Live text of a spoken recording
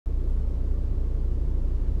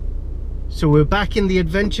So we're back in the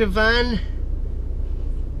adventure van,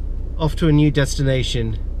 off to a new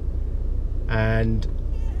destination, and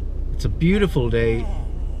it's a beautiful day,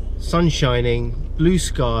 sun shining, blue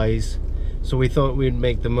skies, so we thought we'd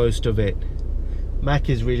make the most of it. Mac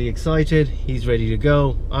is really excited, he's ready to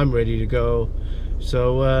go, I'm ready to go,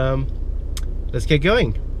 so let's get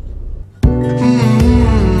going.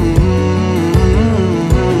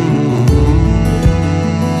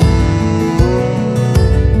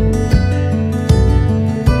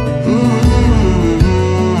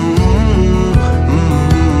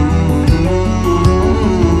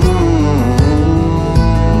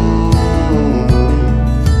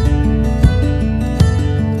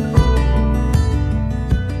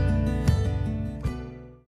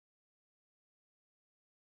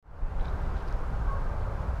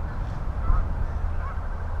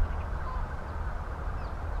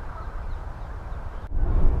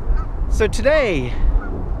 So today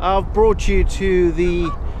I've brought you to the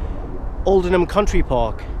Aldenham Country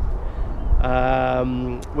Park,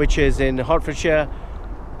 which is in Hertfordshire.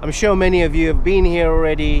 I'm sure many of you have been here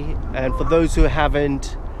already, and for those who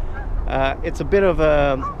haven't, it's a bit of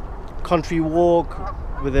a country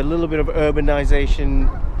walk with a little bit of urbanization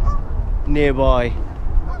nearby,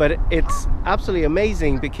 but it's absolutely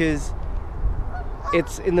amazing because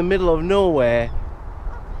it's in the middle of nowhere,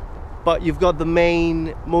 but you've got the main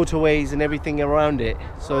motorways and everything around it,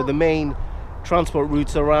 so the main transport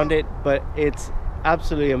routes around it, but it's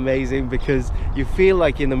absolutely amazing because you feel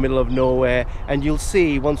like you're in the middle of nowhere, and you'll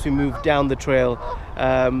see once we move down the trail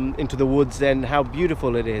into the woods then how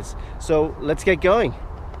beautiful it is. So let's get going.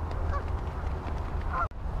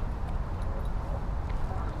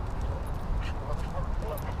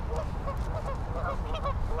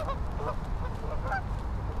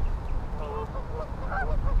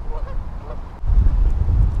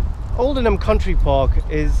 Aldenham Country Park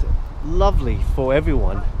is lovely for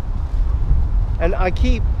everyone, and I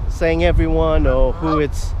keep saying everyone or who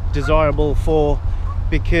it's desirable for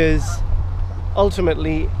because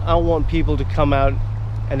ultimately I want people to come out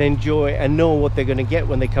and enjoy and know what they're going to get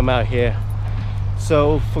when they come out here.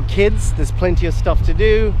 So for kids there's plenty of stuff to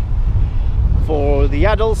do, for the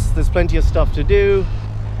adults there's plenty of stuff to do,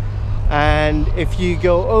 and if you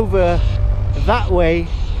go over that way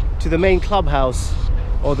to the main clubhouse,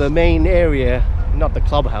 or the main area, not the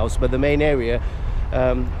clubhouse but the main area,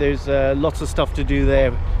 there's lots of stuff to do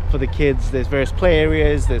there for the kids. There's various play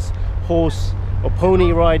areas, there's horse or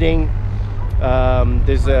pony riding,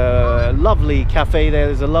 there's a lovely cafe there,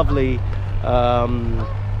 there's a lovely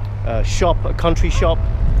shop, a country shop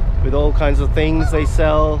with all kinds of things they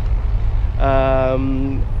sell,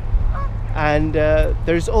 and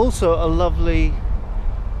there's also a lovely,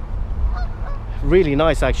 really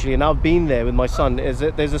nice actually, and I've been there with my son, is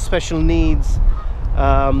that there's a special needs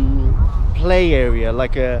play area,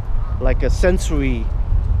 like a sensory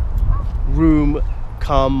room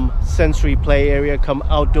come sensory play area come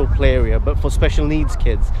outdoor play area, but for special needs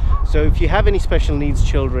kids. So if you have any special needs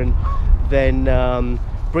children, then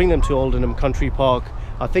bring them to Aldenham Country Park.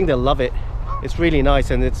 I think they'll love it. It's really nice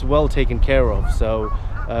and it's well taken care of, so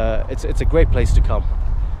it's a great place to come.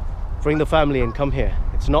 Bring the family and come here.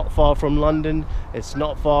 It's not far from London, it's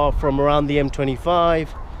not far from around the M25,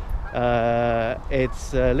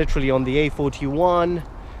 it's literally on the A41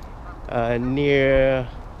 near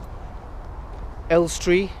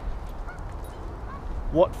Elstree,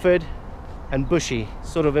 Watford and Bushy,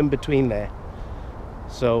 sort of in between there.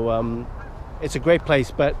 So it's a great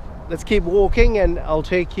place, but let's keep walking and I'll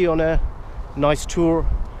take you on a nice tour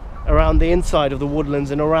around the inside of the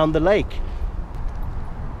woodlands and around the lake.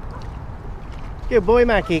 Good boy,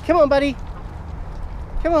 Mackie. Come on, buddy.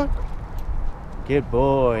 Come on. Good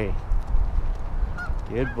boy.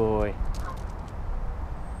 Good boy.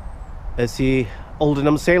 There's the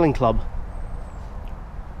Aldenham Sailing Club.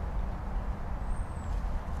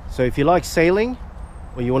 So if you like sailing,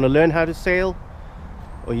 or you want to learn how to sail,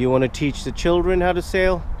 or you want to teach the children how to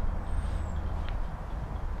sail,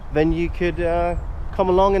 then you could come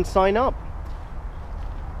along and sign up.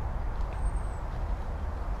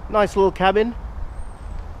 Nice little cabin.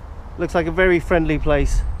 Looks like a very friendly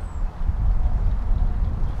place.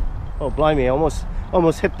 Oh blimey, almost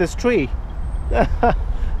hit this tree.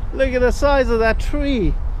 Look at the size of that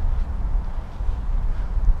tree.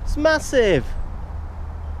 It's massive.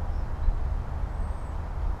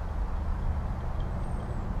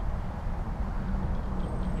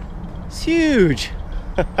 It's huge.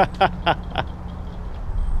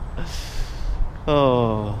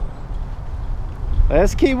 Oh,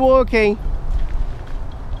 let's keep walking.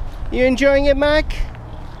 You enjoying it, Mac?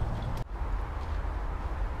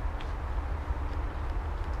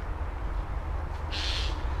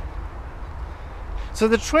 So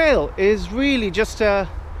the trail is really just a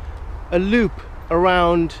loop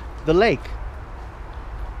around the lake.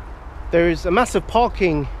 There's a massive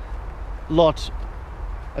parking lot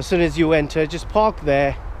as soon as you enter. Just park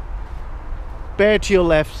there, bear to your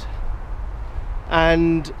left,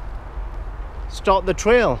 and start the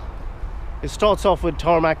trail. It starts off with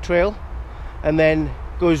tarmac trail and then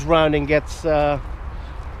goes round and gets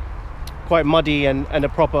quite muddy and a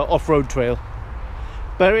proper off-road trail.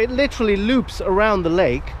 But it literally loops around the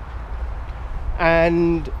lake,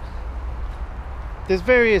 and there's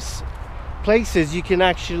various places you can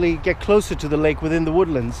actually get closer to the lake within the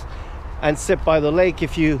woodlands and sit by the lake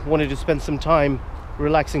if you wanted to spend some time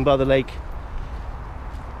relaxing by the lake.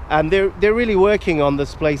 And they're really working on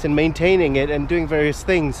this place and maintaining it and doing various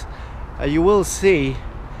things. You will see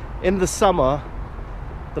in the summer,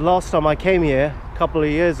 the last time I came here a couple of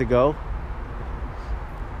years ago,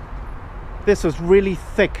 this was really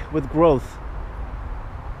thick with growth.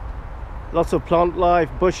 Lots of plant life,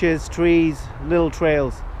 bushes, trees, little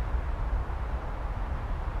trails.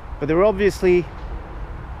 But they're obviously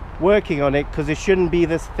working on it because it shouldn't be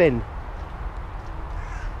this thin.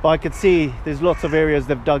 But I could see there's lots of areas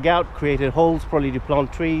they've dug out, created holes probably to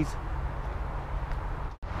plant trees.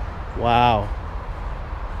 Wow.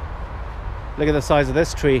 Look at the size of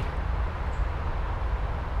this tree.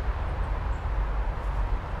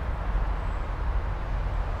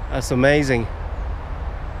 That's amazing.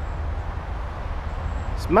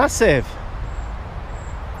 It's massive.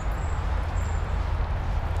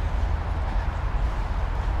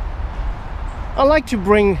 I like to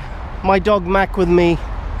bring my dog Mac with me,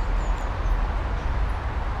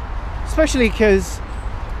 especially because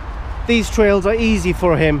these trails are easy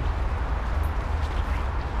for him.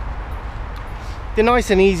 They're nice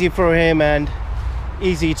and easy for him and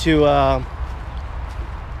easy to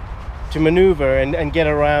maneuver and get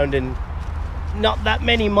around, and not that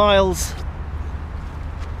many miles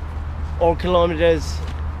or kilometers.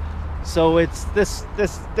 So it's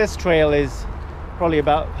this trail is probably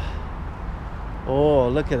about, oh,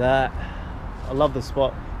 look at that. I love the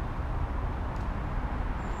spot.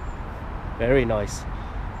 Very nice.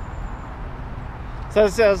 So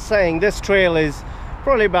as I was saying, this trail is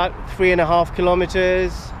probably about 3.5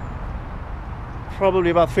 kilometers, probably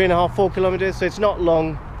about 3.5, 4 kilometers. So it's not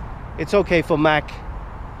long. It's okay for Mac.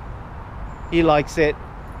 He likes it.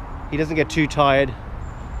 He doesn't get too tired.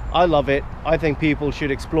 I love it. I think people should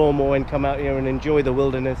explore more and come out here and enjoy the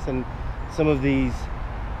wilderness and some of these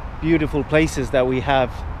beautiful places that we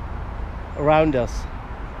have around us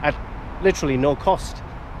at literally no cost.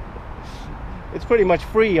 It's pretty much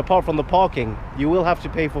free apart from the parking. You will have to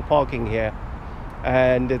pay for parking here,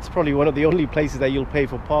 and it's probably one of the only places that you'll pay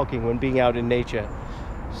for parking when being out in nature.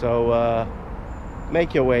 So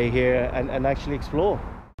make your way here and actually explore.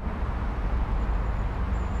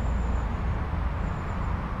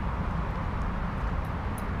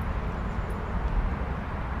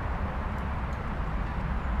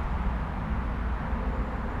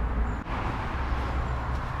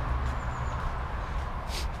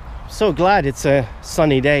 So glad it's a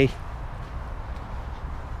sunny day.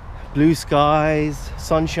 Blue skies,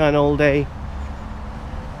 sunshine all day.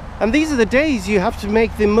 And these are the days you have to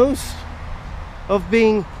make the most of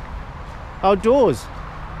being outdoors.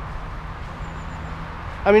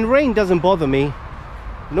 I mean, rain doesn't bother me,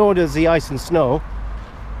 nor does the ice and snow,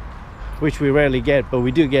 which we rarely get, but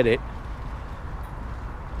we do get it.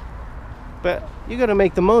 But you got to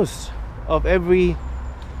make the most of every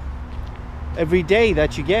day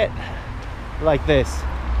that you get like this.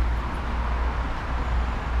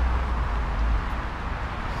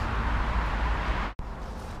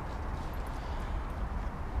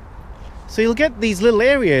 So you'll get these little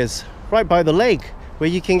areas right by the lake where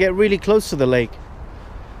you can get really close to the lake.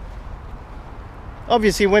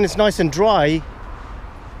 Obviously, when it's nice and dry,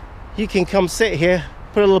 you can come sit here,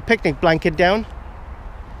 put a little picnic blanket down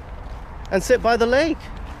and sit by the lake.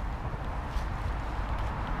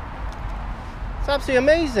 It's absolutely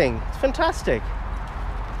amazing. It's fantastic.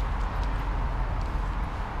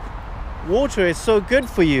 Water is so good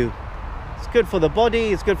for you. It's good for the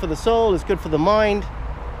body, it's good for the soul, it's good for the mind.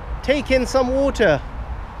 Take in some water.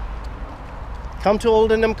 Come to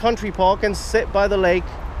Aldenham Country Park and sit by the lake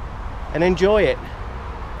and enjoy it.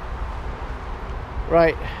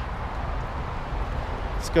 Right.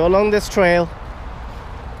 Let's go along this trail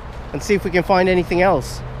and see if we can find anything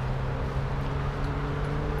else.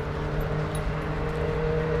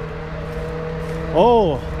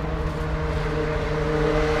 Oh,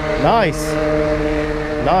 nice,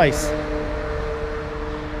 nice,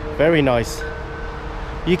 very nice.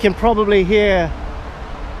 You can probably hear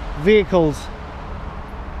vehicles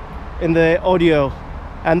in the audio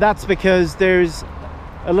And that's because there's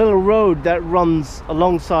a little road that runs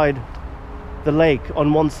alongside the lake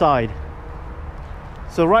on one side.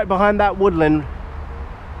 So right behind that woodland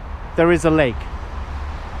there is a lake,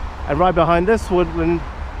 and right behind this woodland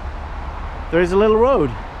there is a little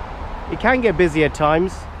road. It can get busy at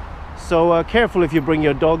times, so careful if you bring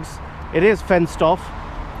your dogs. It is fenced off,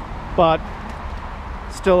 but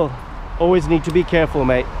still always need to be careful,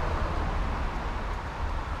 mate.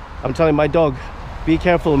 I'm telling my dog, be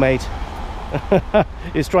careful, mate.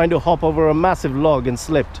 He's trying to hop over a massive log and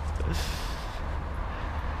slipped.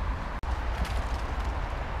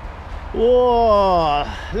 Whoa,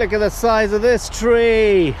 look at the size of this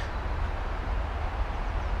tree.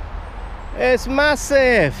 It's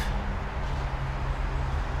massive.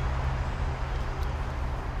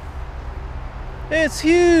 It's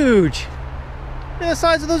huge. Look at the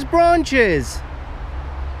size of those branches.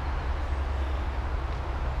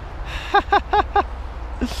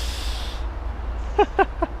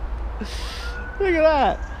 Look at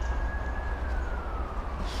that.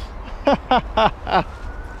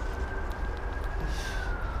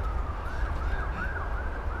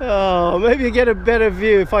 Oh, maybe you get a better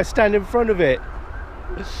view if I stand in front of it.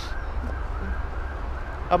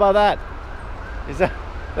 How about that?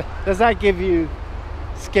 Does that give you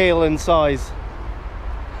scale and size?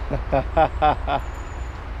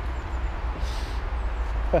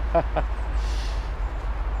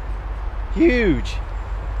 Huge.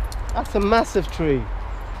 That's a massive tree.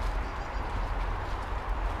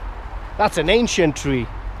 That's an ancient tree.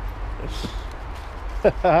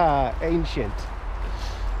 Ancient.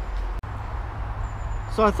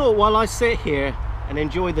 So I thought while I sit here and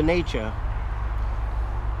enjoy the nature,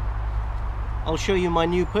 I'll show you my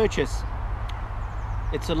new purchase.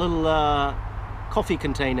 It's a little coffee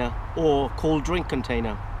container or cold drink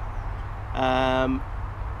container.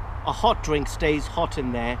 A hot drink stays hot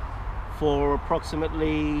in there for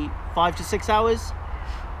approximately 5 to 6 hours,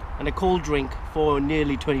 and a cold drink for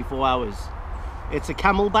nearly 24 hours. It's a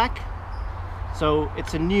Camelback, so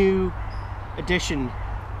it's a new addition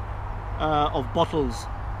of bottles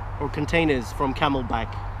or containers from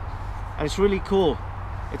Camelback, and it's really cool.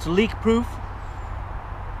 It's leak proof.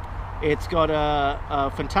 It's got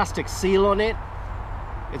a fantastic seal on it.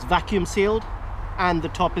 It's vacuum sealed, and the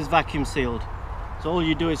top is vacuum sealed. So all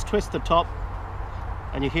you do is twist the top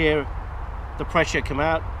and you hear the pressure come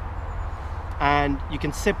out, and you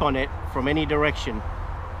can sip on it from any direction,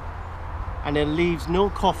 and it leaves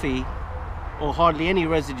no coffee or hardly any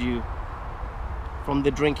residue from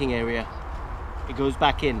the drinking area. It goes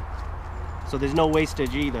back in, so there's no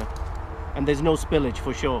wastage either, and there's no spillage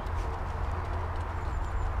for sure.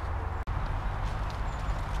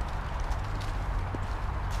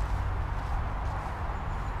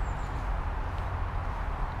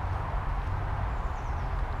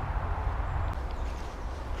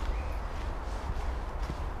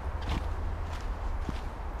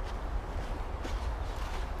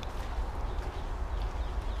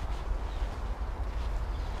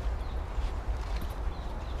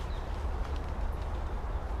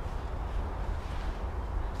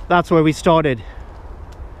 That's where we started,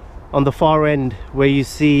 on the far end where you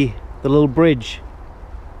see the little bridge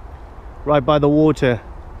right by the water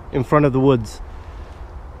in front of the woods.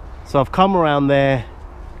 So I've come around there,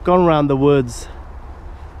 gone around the woods,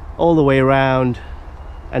 all the way around,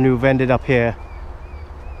 and we've ended up here.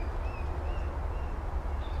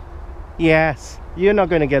 Yes, you're not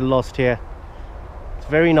going to get lost here. It's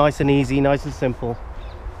very nice and easy, nice and simple.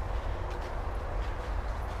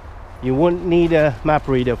 You wouldn't need a map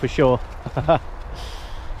reader for sure.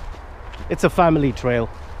 It's a family trail,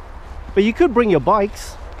 but you could bring your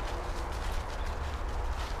bikes.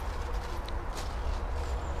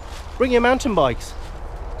 Bring your mountain bikes.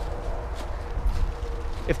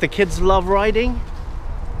 If the kids love riding,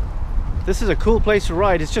 this is a cool place to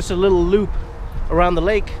ride. It's just a little loop around the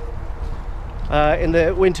lake. In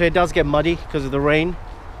the winter it does get muddy because of the rain,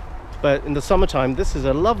 but in the summertime this is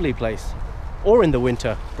a lovely place. Or in the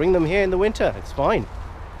winter, bring them here in the winter, it's fine.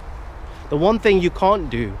 The one thing you can't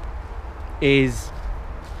do is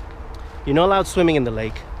you're not allowed swimming in the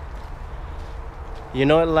lake, you're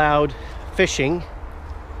not allowed fishing,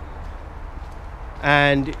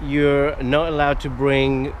 and you're not allowed to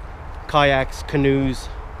bring kayaks, canoes,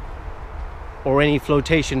 or any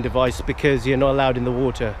flotation device, because you're not allowed in the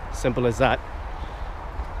water. Simple as that.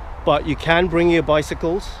 But you can bring your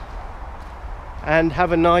bicycles and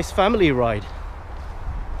have a nice family ride.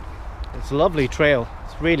 It's a lovely trail,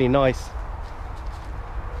 it's really nice.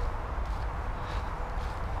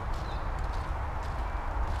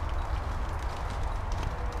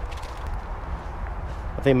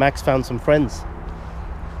 I think Max found some friends.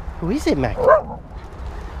 Who is it, Mac?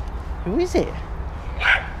 Who is it?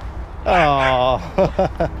 Oh.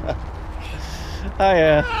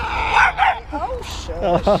 Hiya. Oh,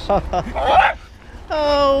 shush.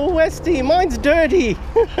 Oh, Westy, mine's dirty.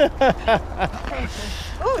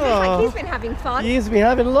 Oh, looks like he's been having fun. He's been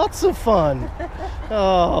having lots of fun.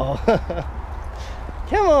 Oh.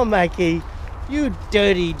 Come on, Mackie. You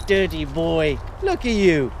dirty, dirty boy. Look at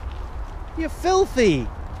you. You're filthy.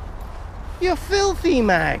 You're filthy,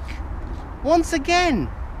 Mac. Once again.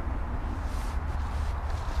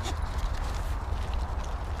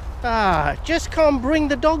 Ah, just can't bring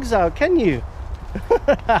the dogs out, can you?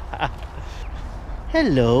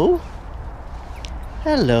 Hello.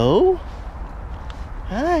 Hello.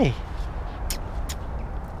 Hi.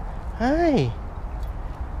 Hi.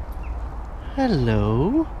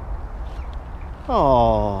 Hello.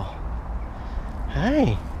 Oh.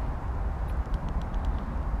 Hi.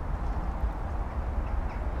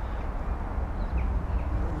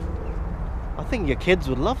 I think your kids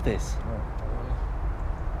would love this.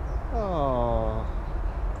 Oh.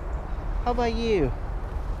 How about you?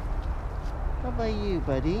 How about you,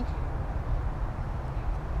 buddy?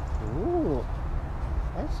 Ooh.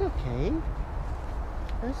 That's okay.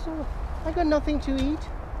 That's all. I got nothing to eat.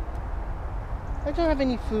 I don't have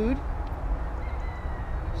any food.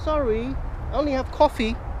 Sorry. I only have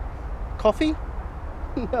coffee. Coffee?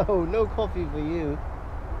 No, no coffee for you.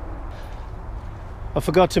 I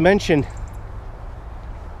forgot to mention,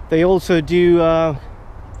 they also do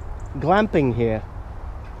glamping here.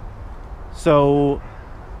 So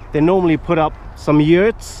they normally put up some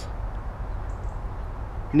yurts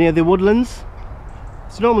near the woodlands.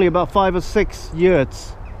 It's normally about 5 or 6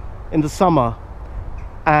 yurts in the summer,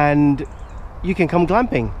 and you can come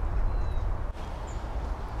glamping.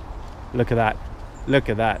 Look at that. Look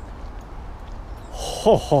at that.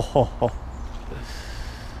 Ho, ho, ho, ho.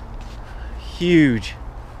 Huge.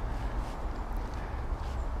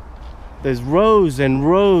 There's rows and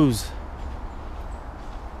rows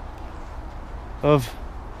of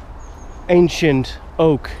ancient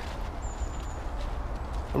oak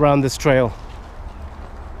around this trail.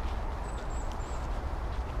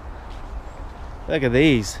 Look at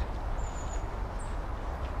these.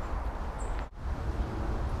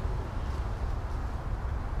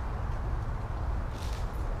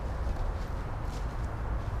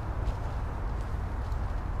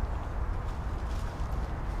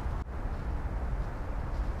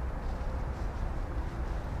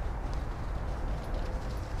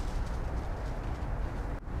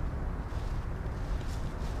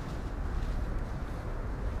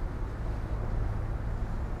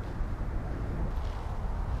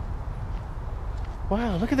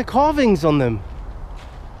 Wow, look at the carvings on them.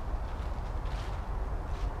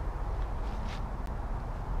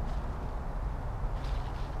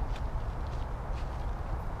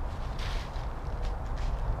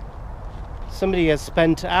 Somebody has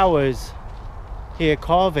spent hours here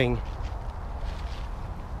carving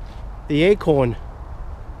the acorn.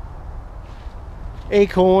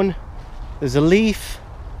 Acorn, there's a leaf,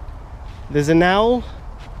 there's an owl,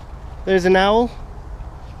 there's an owl.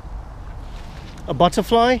 A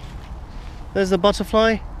butterfly, there's the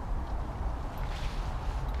butterfly,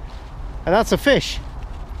 and that's a fish.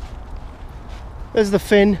 There's the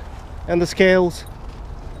fin and the scales.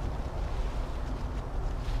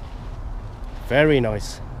 Very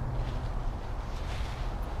nice.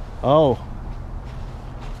 Oh,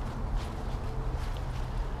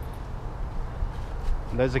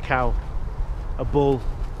 and there's a cow, a bull,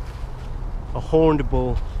 a horned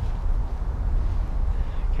bull.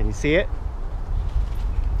 Can you see it?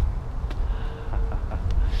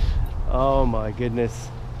 Oh my goodness.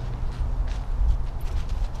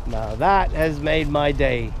 Now that has made my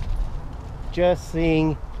day. Just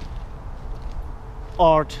seeing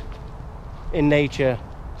art in nature.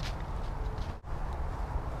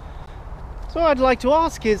 So what I'd like to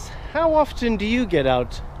ask is, how often do you get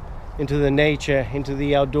out into the nature, into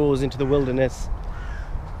the outdoors, into the wilderness?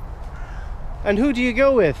 And who do you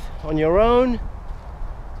go with? On your own?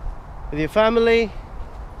 With your family?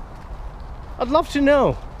 I'd love to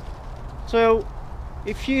know. So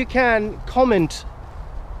if you can comment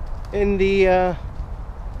in the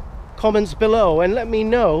comments below and let me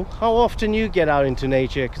know how often you get out into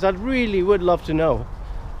nature, because I really would love to know.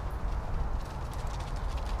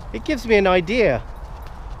 It gives me an idea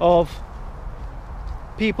of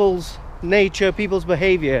people's nature, people's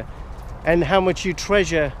behavior, and how much you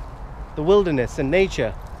treasure the wilderness and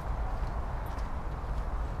nature.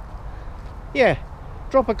 Yeah,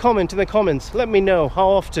 drop a comment in the comments. Let me know how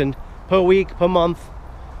often per week, per month,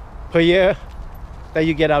 per year that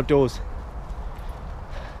you get outdoors.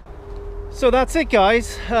 So that's it,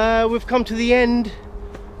 guys. We've come to the end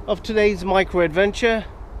of today's micro adventure.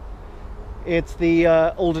 It's the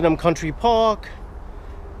Aldenham Country Park.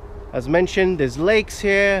 As mentioned, there's lakes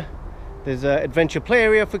here, there's an adventure play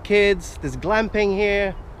area for kids, there's glamping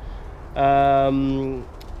here,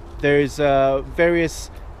 there's various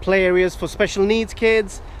play areas for special needs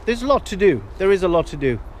kids. There's a lot to do. There is a lot to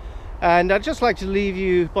do. And I'd just like to leave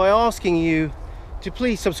you by asking you to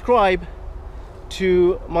please subscribe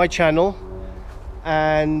to my channel,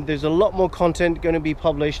 and there's a lot more content going to be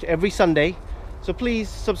published every Sunday, so please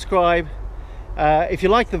subscribe. If you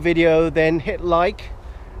like the video, then hit like,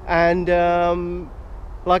 and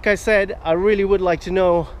like I said, I really would like to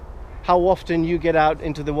know how often you get out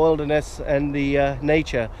into the wilderness and the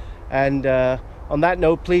nature. And on that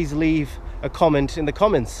note, please leave a comment in the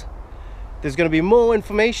comments. There's going to be more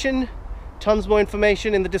information, tons more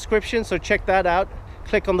information in the description, so check that out.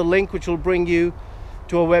 Click on the link which will bring you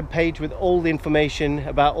to a web page with all the information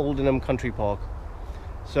about Aldenham Country Park.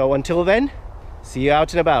 So until then, see you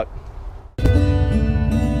out and about.